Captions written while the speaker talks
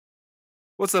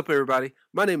What's up, everybody?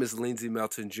 My name is Lindsey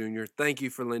Melton Jr. Thank you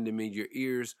for lending me your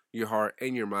ears, your heart,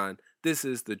 and your mind. This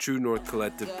is the True North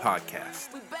Collective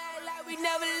podcast. We bad like we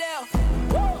never left.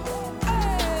 Woo!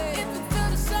 Hey, if it feel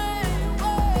the same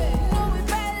way, know we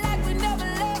bad like we never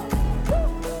left. Woo!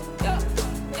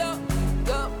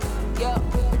 Yo.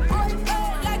 Boy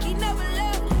bad like he never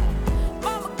left.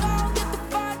 Mama gon' get the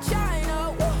fine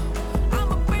china. Woo!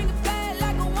 I'ma bring it back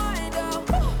like a wind-up.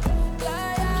 Woo!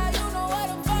 Yeah, you know where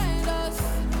to find us.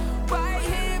 Right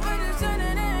here,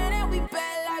 representing it, and we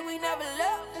bad like we never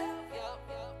left.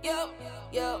 Yo.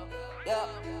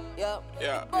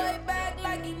 Boy back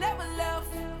like he never left.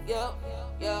 Yo.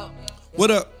 What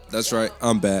up? That's right,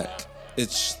 I'm back.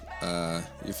 It's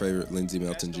your favorite Lindsey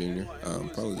Melton Jr.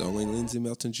 Probably the only Lindsey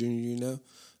Melton Jr. you know.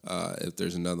 If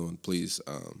there's another one, please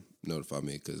notify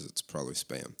me because it's probably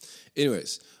spam.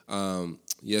 Anyways,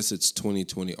 yes, it's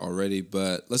 2020 already,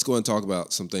 but let's go and talk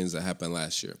about some things that happened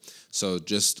last year. So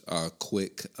just a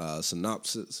quick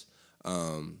synopsis.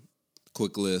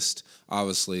 Quick list.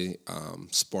 Obviously,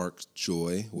 sparked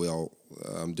joy.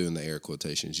 I'm doing the air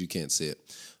quotations. You can't see it.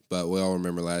 But we all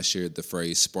remember last year the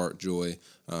phrase spark joy.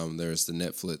 There's the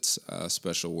Netflix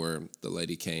special where the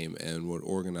lady came and would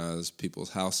organize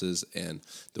people's houses. And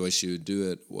the way she would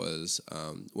do it was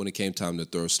when it came time to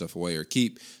throw stuff away or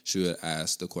keep, she would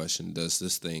ask the question, does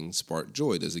this thing spark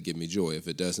joy? Does it give me joy? If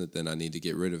it doesn't, then I need to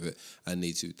get rid of it. I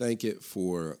need to thank it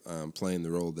for playing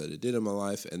the role that it did in my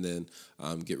life and then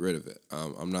get rid of it.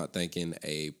 I'm not thanking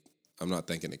a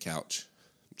couch.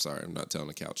 Sorry, I'm not telling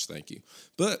a couch thank you.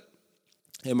 But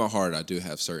in my heart, I do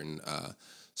have certain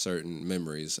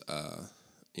memories.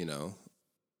 We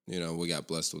got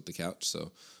blessed with the couch.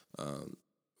 So,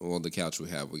 the couch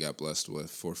we got blessed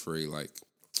with for free,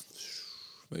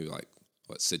 maybe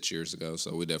 6 years ago.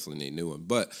 So we definitely need a new one.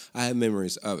 But I have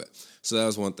memories of it. So that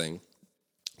was one thing.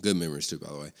 Good memories too, by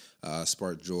the way.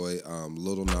 Spark Joy,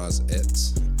 Little Nas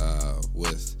X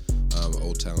with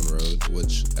Old Town Road,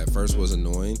 which at first was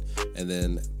annoying, and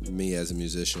then me as a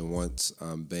musician, once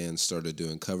bands started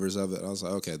doing covers of it, I was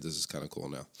like, okay, this is kind of cool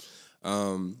now.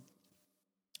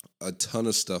 A ton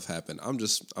of stuff happened. I'm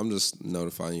just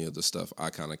notifying you of the stuff I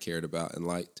kind of cared about and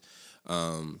liked.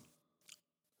 Baby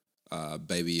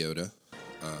Yoda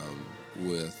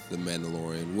with The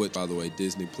Mandalorian, which, by the way,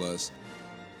 Disney Plus,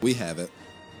 we have it.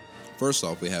 First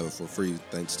off, we have it for free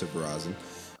thanks to Verizon,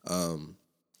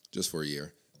 just for a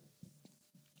year.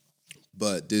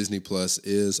 But Disney Plus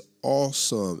is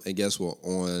awesome. And guess what?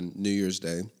 On New Year's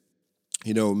Day,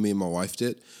 you know what me and my wife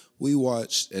did? We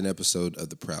watched an episode of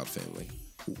The Proud Family.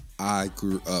 I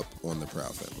grew up on The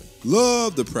Proud Family.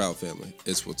 Love The Proud Family.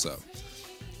 It's what's up.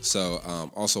 So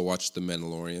also watched The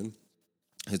Mandalorian.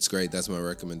 It's great. That's my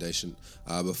recommendation.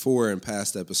 Before in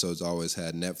past episodes, I always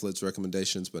had Netflix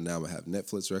recommendations, but now I have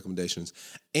Netflix recommendations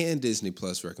and Disney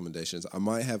Plus recommendations. I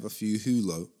might have a few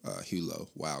Hulu.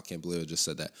 Wow, can't believe I just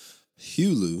said that.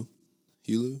 Hulu?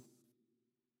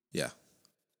 Yeah.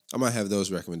 I might have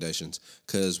those recommendations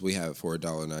because we have it for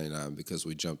 $1.99 because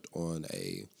we jumped on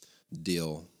a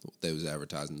deal that was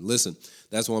advertising. Listen,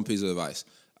 that's one piece of advice.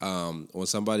 When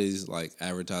somebody's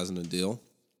advertising a deal,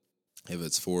 if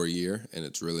it's for a year and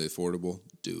it's really affordable,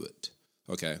 do it.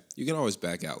 Okay? You can always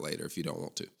back out later if you don't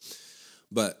want to.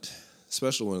 But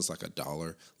especially when it's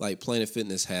 $1. Like Planet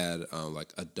Fitness had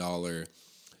 $1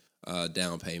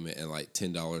 down payment and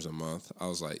 $10 a month. I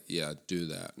was like, yeah, do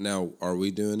that. Now, are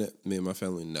we doing it? Me and my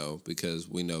family, no, because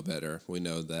we know better. We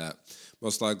know that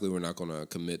most likely we're not going to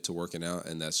commit to working out,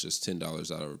 and that's just $10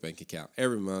 out of our bank account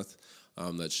every month.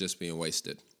 That's just being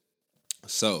wasted.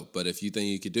 So, but if you think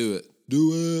you could do it,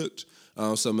 do it.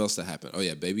 Something else that happened. Oh,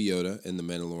 yeah, Baby Yoda in The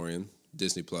Mandalorian,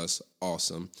 Disney Plus,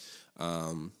 awesome.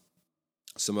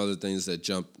 Some other things that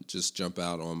jump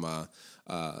out on my,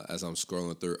 as I'm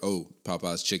scrolling through. Oh,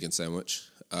 Popeye's chicken sandwich.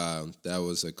 That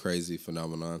was a crazy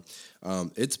phenomenon.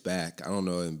 It's back. I don't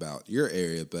know about your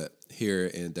area, but here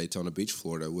in Daytona Beach,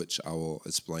 Florida, which I will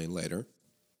explain later.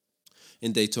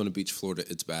 In Daytona Beach, Florida,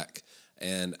 it's back.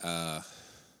 And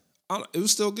it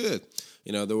was still good.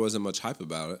 There wasn't much hype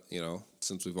about it,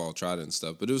 since we've all tried it and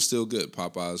stuff, but it was still good.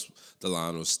 Popeyes, the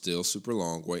line was still super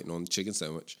long, waiting on the chicken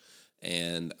sandwich,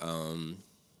 and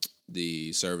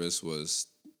the service was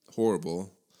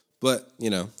horrible, but,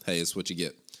 hey, it's what you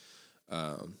get.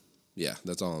 Yeah,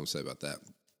 that's all I'm going to say about that.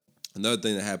 Another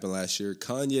thing that happened last year,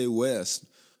 Kanye West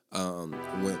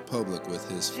went public with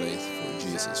his faith for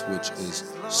Jesus, which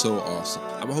is so awesome.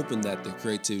 I'm hoping that the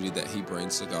creativity that he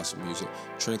brings to gospel music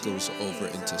trickles over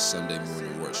into Sunday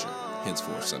morning worship,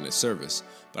 henceforth Sunday service.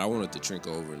 But I want it to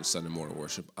trickle over into Sunday morning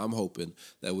worship. I'm hoping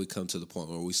that we come to the point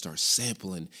where we start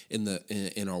sampling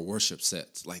in our worship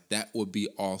sets. Like, that would be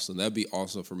awesome. That'd be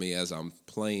awesome for me as I'm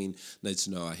playing. Let's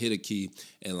I hit a key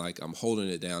and like I'm holding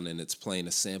it down and it's playing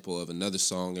a sample of another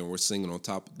song and we're singing on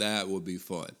top. That would be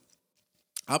fun.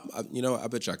 I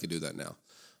bet you I could do that now.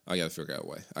 I got to figure out a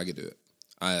way. I could do it.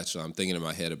 I'm thinking in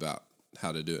my head about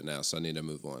how to do it now, so I need to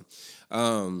move on.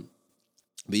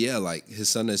 But yeah, like his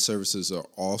Sunday services are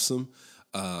awesome.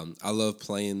 I love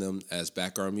playing them as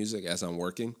background music as I'm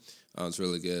working. It's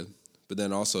really good. But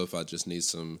then also if I just need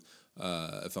some,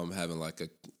 if I'm having like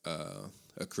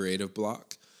a creative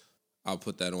block, I'll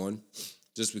put that on.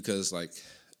 Just because like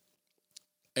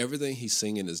everything he's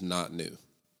singing is not new.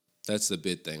 That's the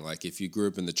big thing. Like if you grew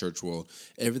up in the church world,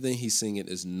 everything he's singing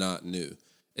is not new.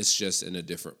 It's just in a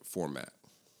different format.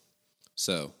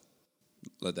 So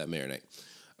let that marinate.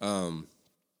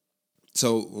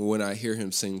 So when I hear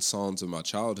him sing songs of my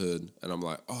childhood and I'm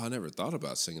like, oh, I never thought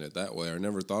about singing it that way, or I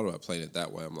never thought about playing it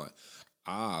that way. I'm like,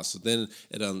 so then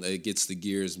it gets the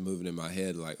gears moving in my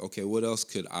head. Like, okay, what else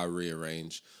could I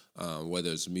rearrange? Whether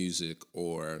it's music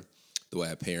or the way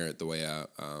I parent, the way I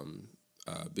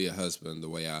be a husband, the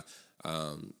way I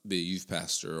be a youth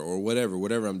pastor, or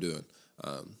whatever I'm doing.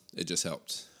 It just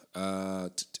helped.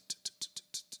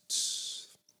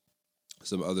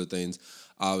 Some other things,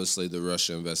 obviously the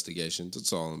Russia investigations.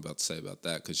 That's all I'm about to say about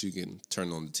that, because you can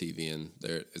turn on the TV and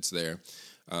it's there.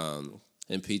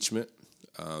 Impeachment,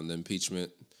 the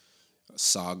impeachment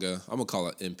saga. I'm gonna call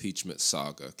it impeachment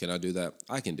saga. Can I do that?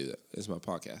 I can do that. It's my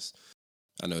podcast.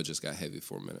 I know it just got heavy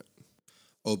for a minute.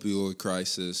 Opioid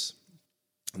crisis.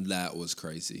 That was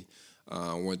crazy.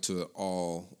 Went to an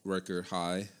all-record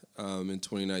high in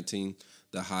 2019,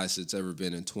 the highest it's ever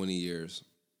been in 20 years.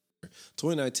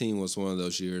 2019 was one of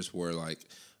those years where, like,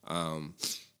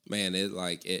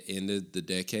 it ended the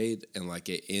decade, and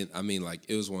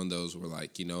it was one of those where,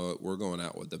 like, you know what, we're going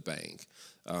out with a bang.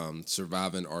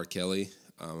 Surviving R. Kelly.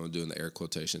 I'm doing the air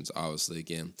quotations, obviously,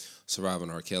 again. Surviving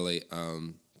R. Kelly.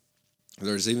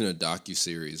 There's even a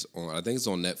docuseries on, I think it's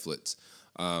on Netflix,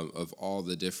 of all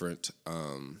the different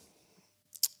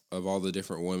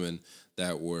women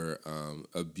that were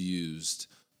abused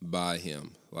by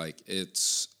him. Like,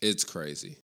 it's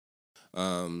crazy.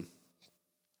 The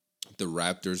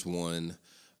Raptors won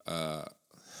the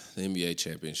NBA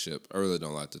championship. I really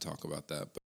don't like to talk about that,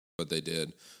 but they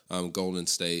did. Golden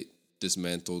State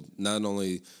dismantled not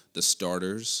only the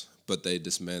starters, but they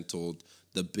dismantled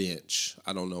the bench.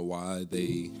 I don't know why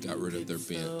they got rid of their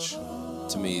bench.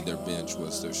 To me, their bench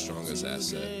was their strongest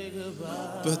asset.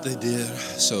 But they did.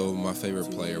 So one of my favorite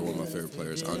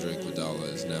players, Andre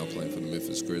Iguodala, is now playing for the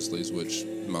Memphis Grizzlies, which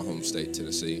my home state,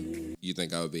 Tennessee. You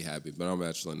think I would be happy, but I'm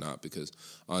actually not, because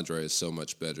Andre is so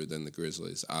much better than the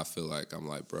Grizzlies. I feel like I'm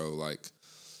like, bro, like,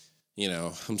 you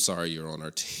know, I'm sorry you're on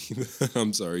our team.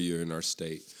 I'm sorry you're in our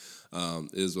state.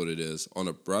 Is what it is. On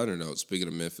a brighter note, speaking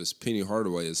of Memphis, Penny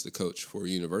Hardaway is the coach for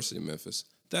University of Memphis.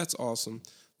 That's awesome.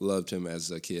 Loved him as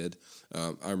a kid.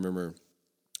 I remember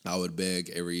I would beg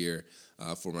every year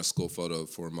for my school photo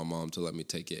for my mom to let me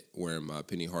take it wearing my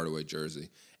Penny Hardaway jersey.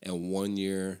 And one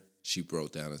year she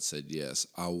broke down and said yes.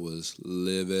 I was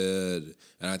livid.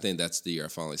 And I think that's the year I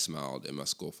finally smiled in my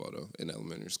school photo in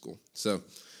elementary school. So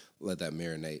let that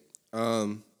marinate.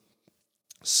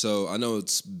 So I know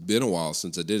it's been a while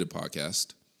since I did a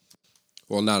podcast.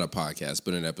 Well, not a podcast,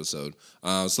 but an episode.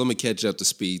 So let me catch up to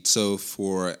speed. So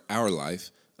for our life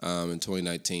in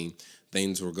 2019,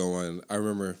 things were going. I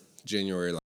remember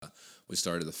January, we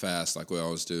started the fast like we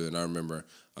always do. And I remember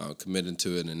committing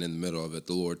to it. And in the middle of it,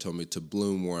 the Lord told me to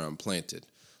bloom where I'm planted.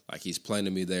 Like he's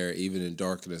planted me there, even in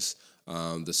darkness.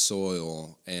 The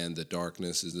soil and the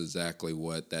darkness is exactly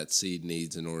what that seed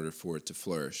needs in order for it to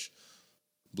flourish.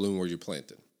 Bloom where you're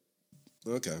planted.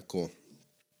 Okay, cool.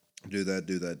 Do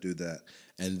that.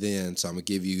 And then, so I'm going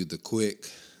to give you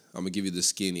the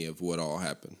skinny of what all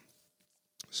happened.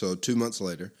 So 2 months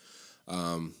later,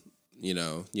 you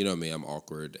know me, I'm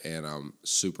awkward and I'm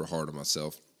super hard on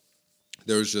myself.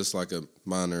 There was just like a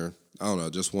minor, I don't know,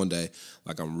 just one day,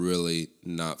 like I'm really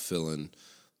not feeling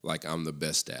like I'm the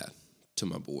best dad to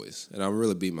my boys. And I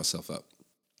really beat myself up.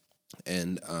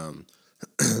 And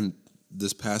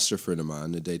this pastor friend of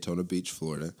mine in Daytona Beach,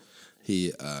 Florida,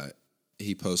 he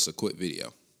posts a quit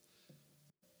video.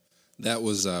 That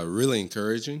was really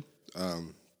encouraging,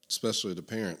 especially to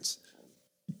parents.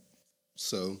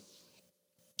 So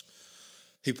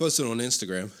he posted on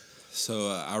Instagram, so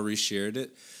I reshared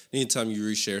it, anytime you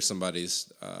reshare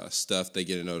somebody's stuff, they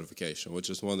get a notification, which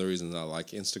is one of the reasons I like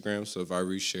Instagram. So if I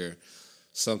reshare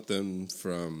something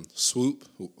from Swoop,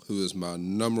 who is my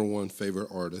number one favorite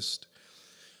artist,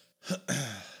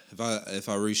 if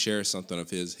I reshare something of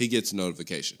his, he gets a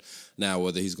notification. Now,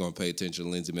 whether he's going to pay attention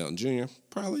to Lindsey Melton Jr.,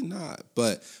 probably not.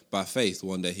 But by faith,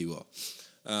 one day he will.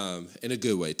 In a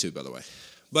good way, too, by the way.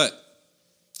 But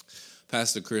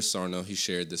Pastor Chris Sarno, he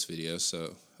shared this video.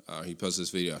 So he posted this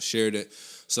video. I shared it.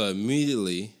 So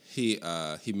immediately, he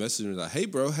messaged me like, hey,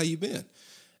 bro, how you been?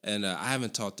 And I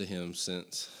haven't talked to him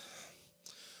since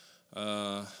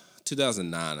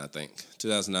 2009, I think.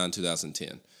 2009,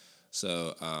 2010.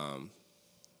 So,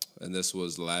 and this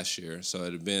was last year, so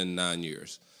it had been 9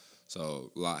 years.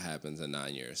 So a lot happens in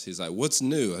 9 years. He's like, what's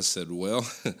new? I said, well,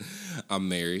 I'm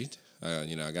married.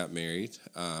 I got married.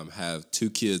 Have 2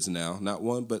 kids now. Not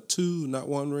one, but 2. Not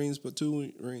 1 rings, but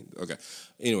 2 rings. Okay.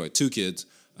 Anyway, 2 kids.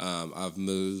 I've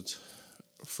moved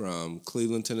from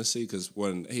Cleveland, Tennessee, because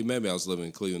when he met me, I was living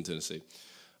in Cleveland, Tennessee.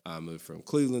 I moved from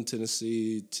Cleveland,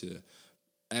 Tennessee to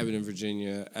Abingdon,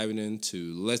 Virginia, Abingdon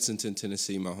to Lexington,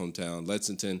 Tennessee, my hometown,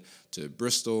 Lexington to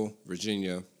Bristol,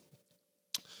 Virginia,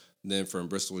 then from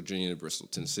Bristol, Virginia to Bristol,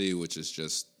 Tennessee, which is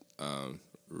just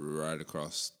right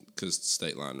across, because the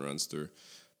state line runs through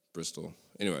Bristol.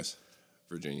 Anyways,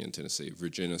 Virginia and Tennessee.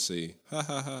 Virginia, ha,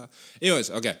 ha, ha.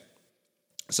 Anyways, okay.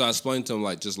 So I explained to him,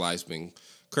 like, just life's been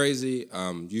crazy.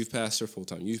 Youth pastor,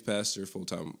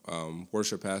 full-time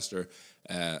worship pastor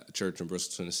at a church in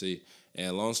Bristol, Tennessee.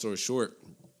 And long story short,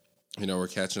 we're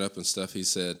catching up and stuff. He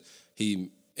said and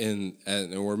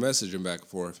we're messaging back and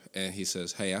forth, and he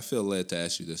says, hey, I feel led to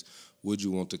ask you this. Would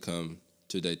you want to come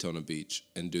to Daytona Beach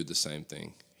and do the same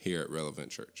thing here at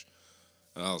Relevant Church?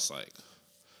 And I was like,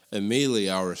 immediately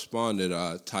I responded.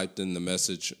 I typed in the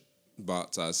message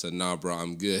box. I said, nah, bro,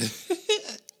 I'm good.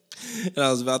 And I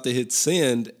was about to hit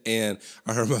send, and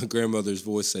I heard my grandmother's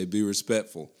voice say, be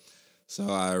respectful. So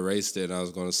I erased it, and I was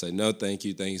going to say, no, thank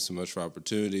you. Thank you so much for the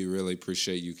opportunity. Really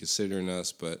appreciate you considering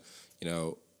us, but,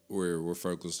 we're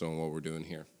focused on what we're doing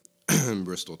here in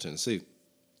Bristol, Tennessee.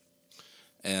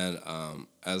 And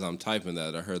as I'm typing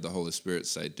that, I heard the Holy Spirit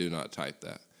say, do not type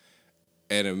that.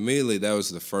 And immediately that was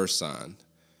the first sign.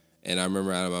 And I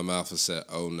remember out of my mouth I said,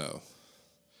 oh, no.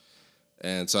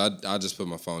 And so I just put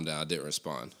my phone down. I didn't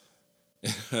respond.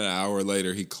 An hour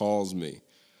later, he calls me.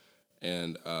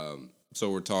 And so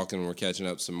we're talking, we're catching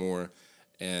up some more.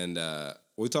 And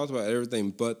we talked about everything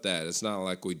but that. It's not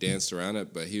like we danced around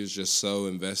it, but he was just so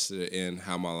invested in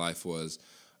how my life was.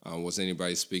 Was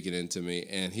anybody speaking into me?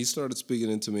 And he started speaking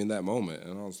into me in that moment.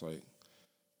 And I was like,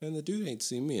 man, the dude ain't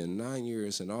seen me in 9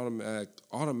 years. And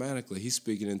automatically he's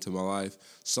speaking into my life,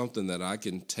 something that I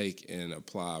can take and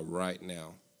apply right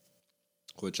now,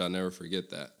 which I never forget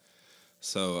that.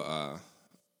 So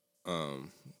I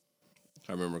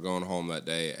remember going home that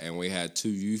day, and we had 2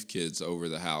 youth kids over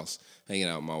the house hanging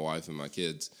out with my wife and my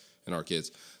kids and our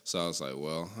kids. So I was like,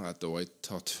 well, I have to wait to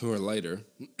talk to her later.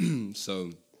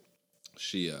 So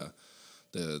she,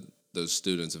 those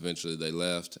students, eventually they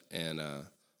left, and I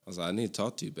was like, I need to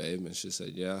talk to you, babe. And she said,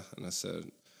 yeah. And I said,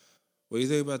 what do you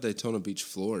think about Daytona Beach,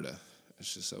 Florida? And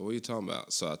she said, what are you talking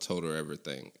about? So I told her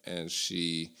everything, and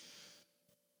she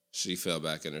fell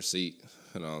back in her seat,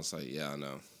 and I was like, yeah, I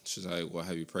know. She's like, well,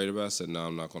 have you prayed about it? I said, no,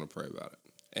 I'm not going to pray about it.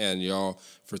 And y'all,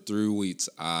 for 3 weeks,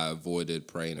 I avoided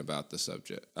praying about the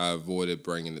subject. I avoided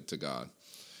bringing it to God.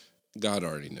 God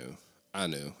already knew. I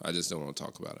knew. I just don't want to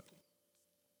talk about it.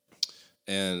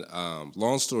 And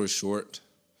long story short,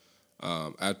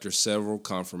 after several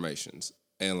confirmations,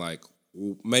 and like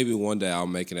maybe one day I'll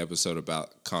make an episode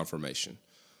about confirmation,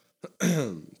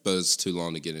 but it's too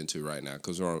long to get into right now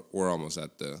because we're almost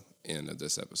at the end of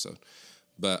this episode.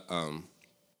 But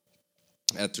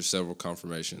after several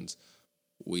confirmations,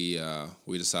 we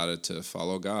decided to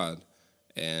follow God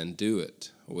and do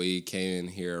it. We came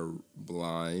in here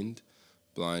blind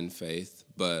faith,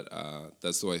 but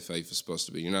that's the way faith is supposed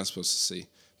to be. You're not supposed to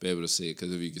be able to see it,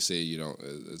 because if you can see it, you don't.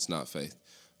 It's not faith.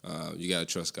 You got to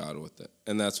trust God with it,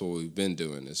 and that's what we've been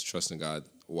doing, is trusting God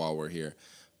while we're here.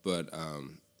 But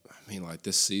like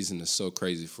this season is so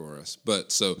crazy for us.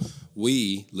 But so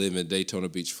we live in Daytona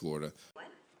Beach, Florida. What?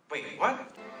 Wait, what?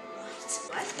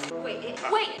 What? Wait,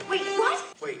 what?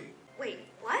 Wait,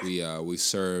 what? We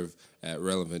serve at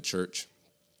Relevant Church.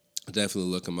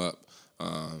 Definitely look them up.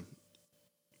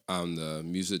 I'm the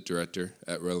music director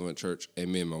at Relevant Church, and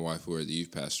me and my wife, we're the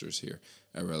youth pastors here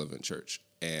at Relevant Church,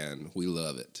 and we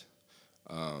love it.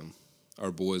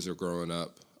 Our boys are growing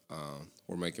up.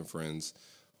 We're making friends.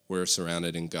 We're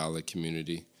surrounded in godly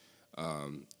community.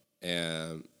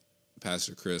 And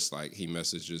Pastor Chris, he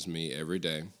messages me every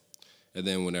day, And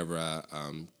then whenever I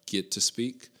get to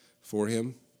speak for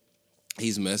him,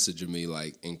 he's messaging me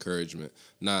like encouragement,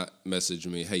 not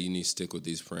messaging me, hey, you need to stick with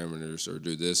these parameters or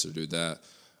do this or do that.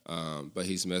 But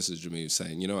he's messaging me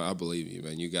saying, I believe you,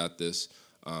 man. You got this.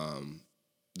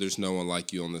 There's no one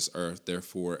like you on this earth.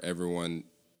 Therefore, everyone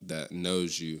that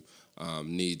knows you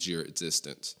needs your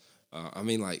existence.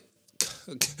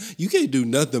 You can't do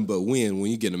nothing but win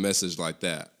when you get a message like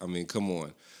that. I mean, come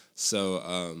on.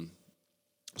 So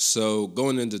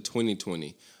going into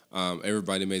 2020,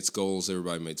 everybody makes goals,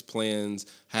 everybody makes plans,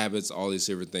 habits, all these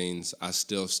different things. I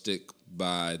still stick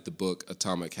by the book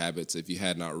Atomic Habits, if you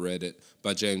had not read it,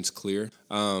 by James Clear.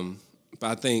 But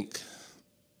I think,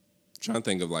 trying to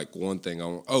think of like one thing.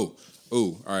 All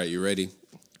right, you ready?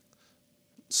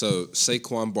 So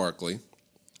Saquon Barkley,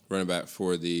 running back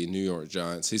for the New York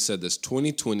Giants, he said this: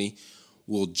 2020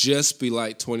 will just be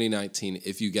like 2019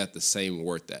 if you got the same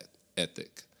work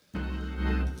ethic.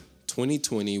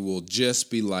 2020 will just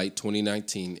be like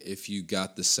 2019 if you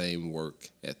got the same work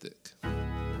ethic.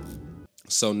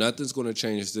 So nothing's going to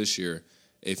change this year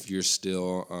if you're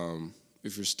still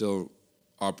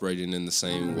operating in the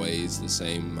same ways, the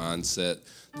same mindset,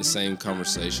 the same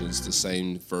conversations, the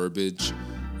same verbiage.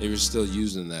 If you're still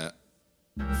using that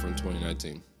from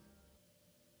 2019.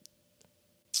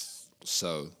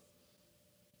 So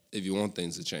if you want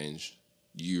things to change,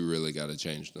 you really got to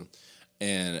change them.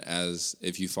 And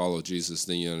if you follow Jesus,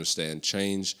 then you understand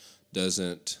change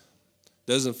doesn't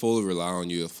fully rely on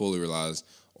you. It fully relies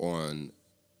on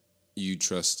you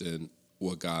trusting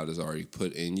what God has already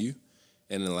put in you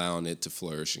and allowing it to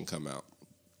flourish and come out.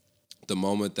 The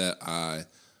moment that I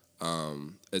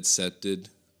accepted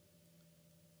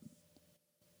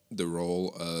the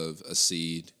role of a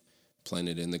seed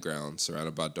planted in the ground,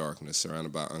 surrounded by darkness,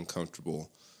 surrounded by uncomfortableness,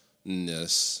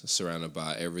 surrounded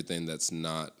by everything that's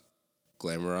not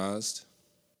glamorized,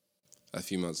 a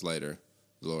few months later,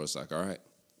 the Lord was like, all right,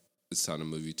 it's time to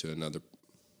move you to another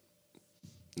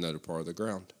part of the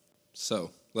ground.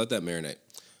 So let that marinate.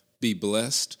 Be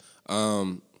blessed.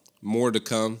 More to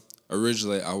come.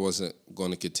 Originally, I wasn't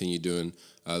going to continue doing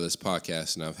this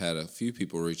podcast, and I've had a few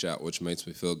people reach out, which makes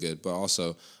me feel good. But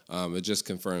also, it just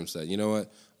confirms that, you know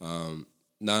what?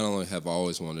 Not only have I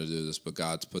always wanted to do this, but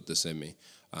God's put this in me.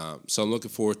 So I'm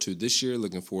looking forward to this year,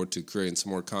 looking forward to creating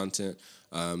some more content.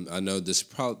 I know this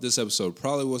episode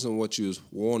probably wasn't what you was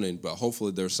wanting, but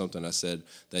hopefully there's something I said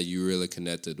that you really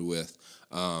connected with.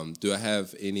 Do I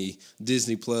have any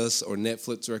Disney Plus or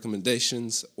Netflix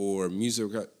recommendations or music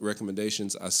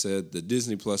recommendations? I said the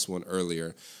Disney Plus one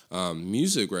earlier.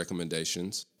 Music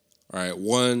recommendations. All right,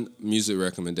 one music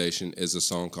recommendation is a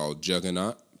song called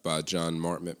Juggernaut by John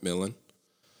Mark McMillan.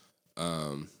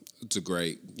 It's a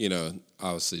great,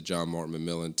 obviously John Mark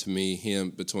McMillan. To me,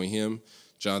 between him,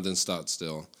 Jonathan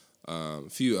Stockstill, a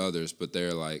few others, but they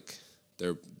are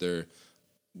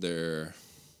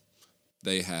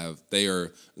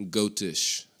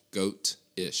goatish.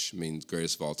 Goat-ish means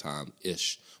greatest of all time,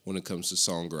 ish, when it comes to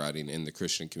songwriting in the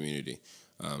Christian community.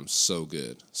 So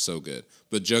good.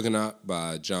 But Juggernaut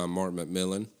by John Mark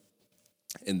McMillan,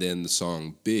 and then the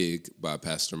song Big by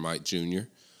Pastor Mike Jr.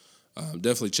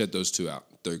 Definitely check those two out.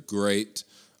 They're great.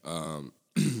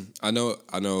 I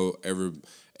know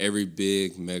every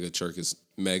big mega church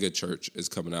is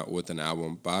coming out with an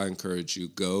album, but I encourage you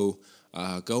go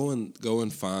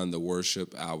and find the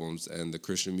worship albums and the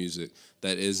Christian music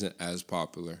that isn't as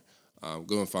popular.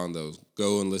 Go and find those.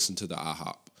 Go and listen to the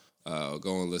IHOP.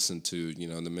 Go and listen to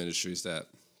the ministries that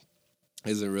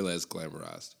isn't really as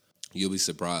glamorized. You'll be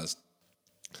surprised.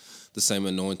 The same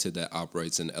anointing that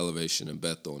operates in Elevation and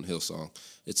Bethel and Hillsong,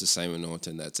 it's the same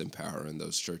anointing that's empowering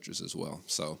those churches as well.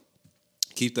 So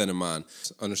keep that in mind.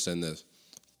 Understand this.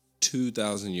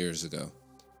 2,000 years ago,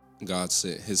 God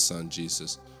sent his son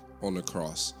Jesus on the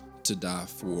cross to die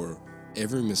for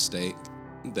every mistake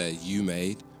that you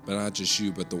made, but not just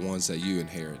you, but the ones that you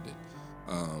inherited.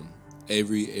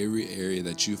 Every area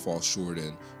that you fall short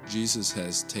in, Jesus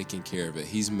has taken care of it.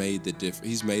 He's made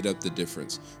He's made up the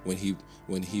difference when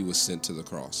he was sent to the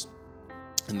cross.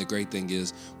 And the great thing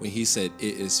is, when he said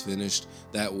it is finished,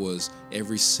 that was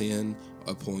every sin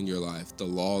upon your life, the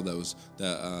law that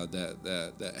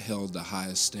held the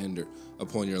highest standard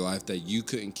upon your life that you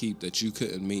couldn't keep, that you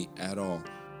couldn't meet at all.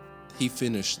 He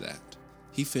finished that.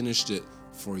 He finished it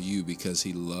for you because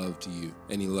he loved you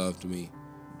and he loved me.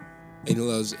 And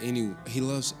he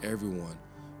loves everyone.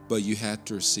 But you had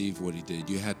to receive what he did.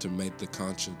 You had to make the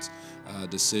conscious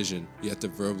decision. You had to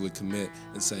verbally commit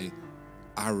and say,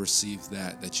 I received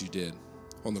that you did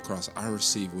on the cross. I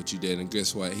received what you did. And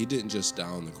guess what? He didn't just die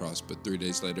on the cross, but 3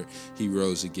 days later, he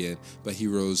rose again. But he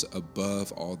rose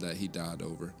above all that he died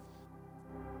over.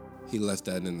 He left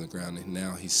that in the ground, and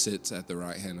now he sits at the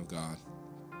right hand of God.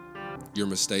 Your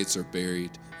mistakes are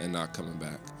buried and not coming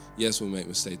back. Yes, we make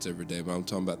mistakes every day, but I'm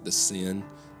talking about the sin.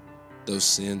 Those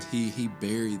sins, he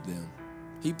buried them.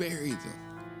 He buried them.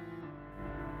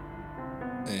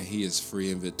 And he is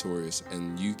free and victorious,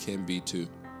 and you can be too.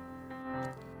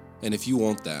 And if you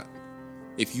want that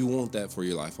for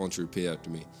your life, I want you to repeat after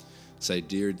me. Say,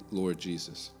 "Dear Lord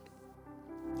Jesus,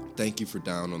 thank you for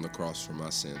dying on the cross for my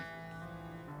sin.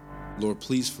 Lord,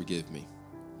 please forgive me.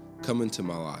 Come into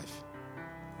my life.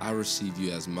 I receive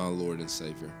you as my Lord and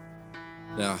Savior.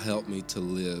 Now help me to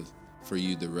live for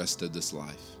you the rest of this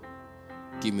life.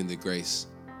 Give me the grace.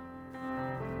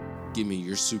 Give me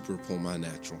your super upon my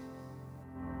natural.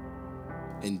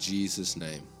 In Jesus'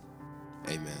 name,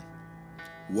 amen."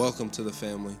 Welcome to the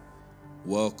family.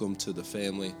 Welcome to the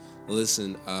family.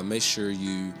 Listen, make sure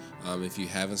you, if you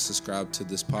haven't subscribed to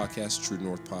this podcast, True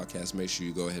North Podcast, make sure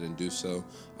you go ahead and do so.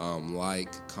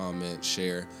 Like, comment,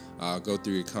 share. Go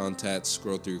through your contacts,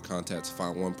 scroll through your contacts,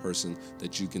 find one person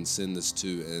that you can send this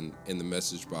to, and in the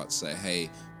message box say,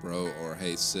 "Hey, bro," or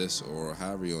 "Hey, sis," or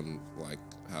however you want to,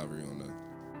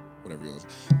 whatever you want.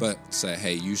 But say,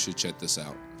 "Hey, you should check this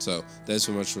out." So thanks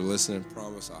so much for listening.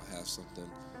 Promise I'll have something.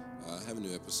 Have a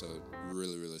new episode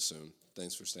really, really soon.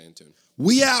 Thanks for staying tuned.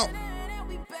 We out.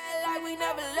 We bad like we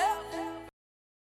never left.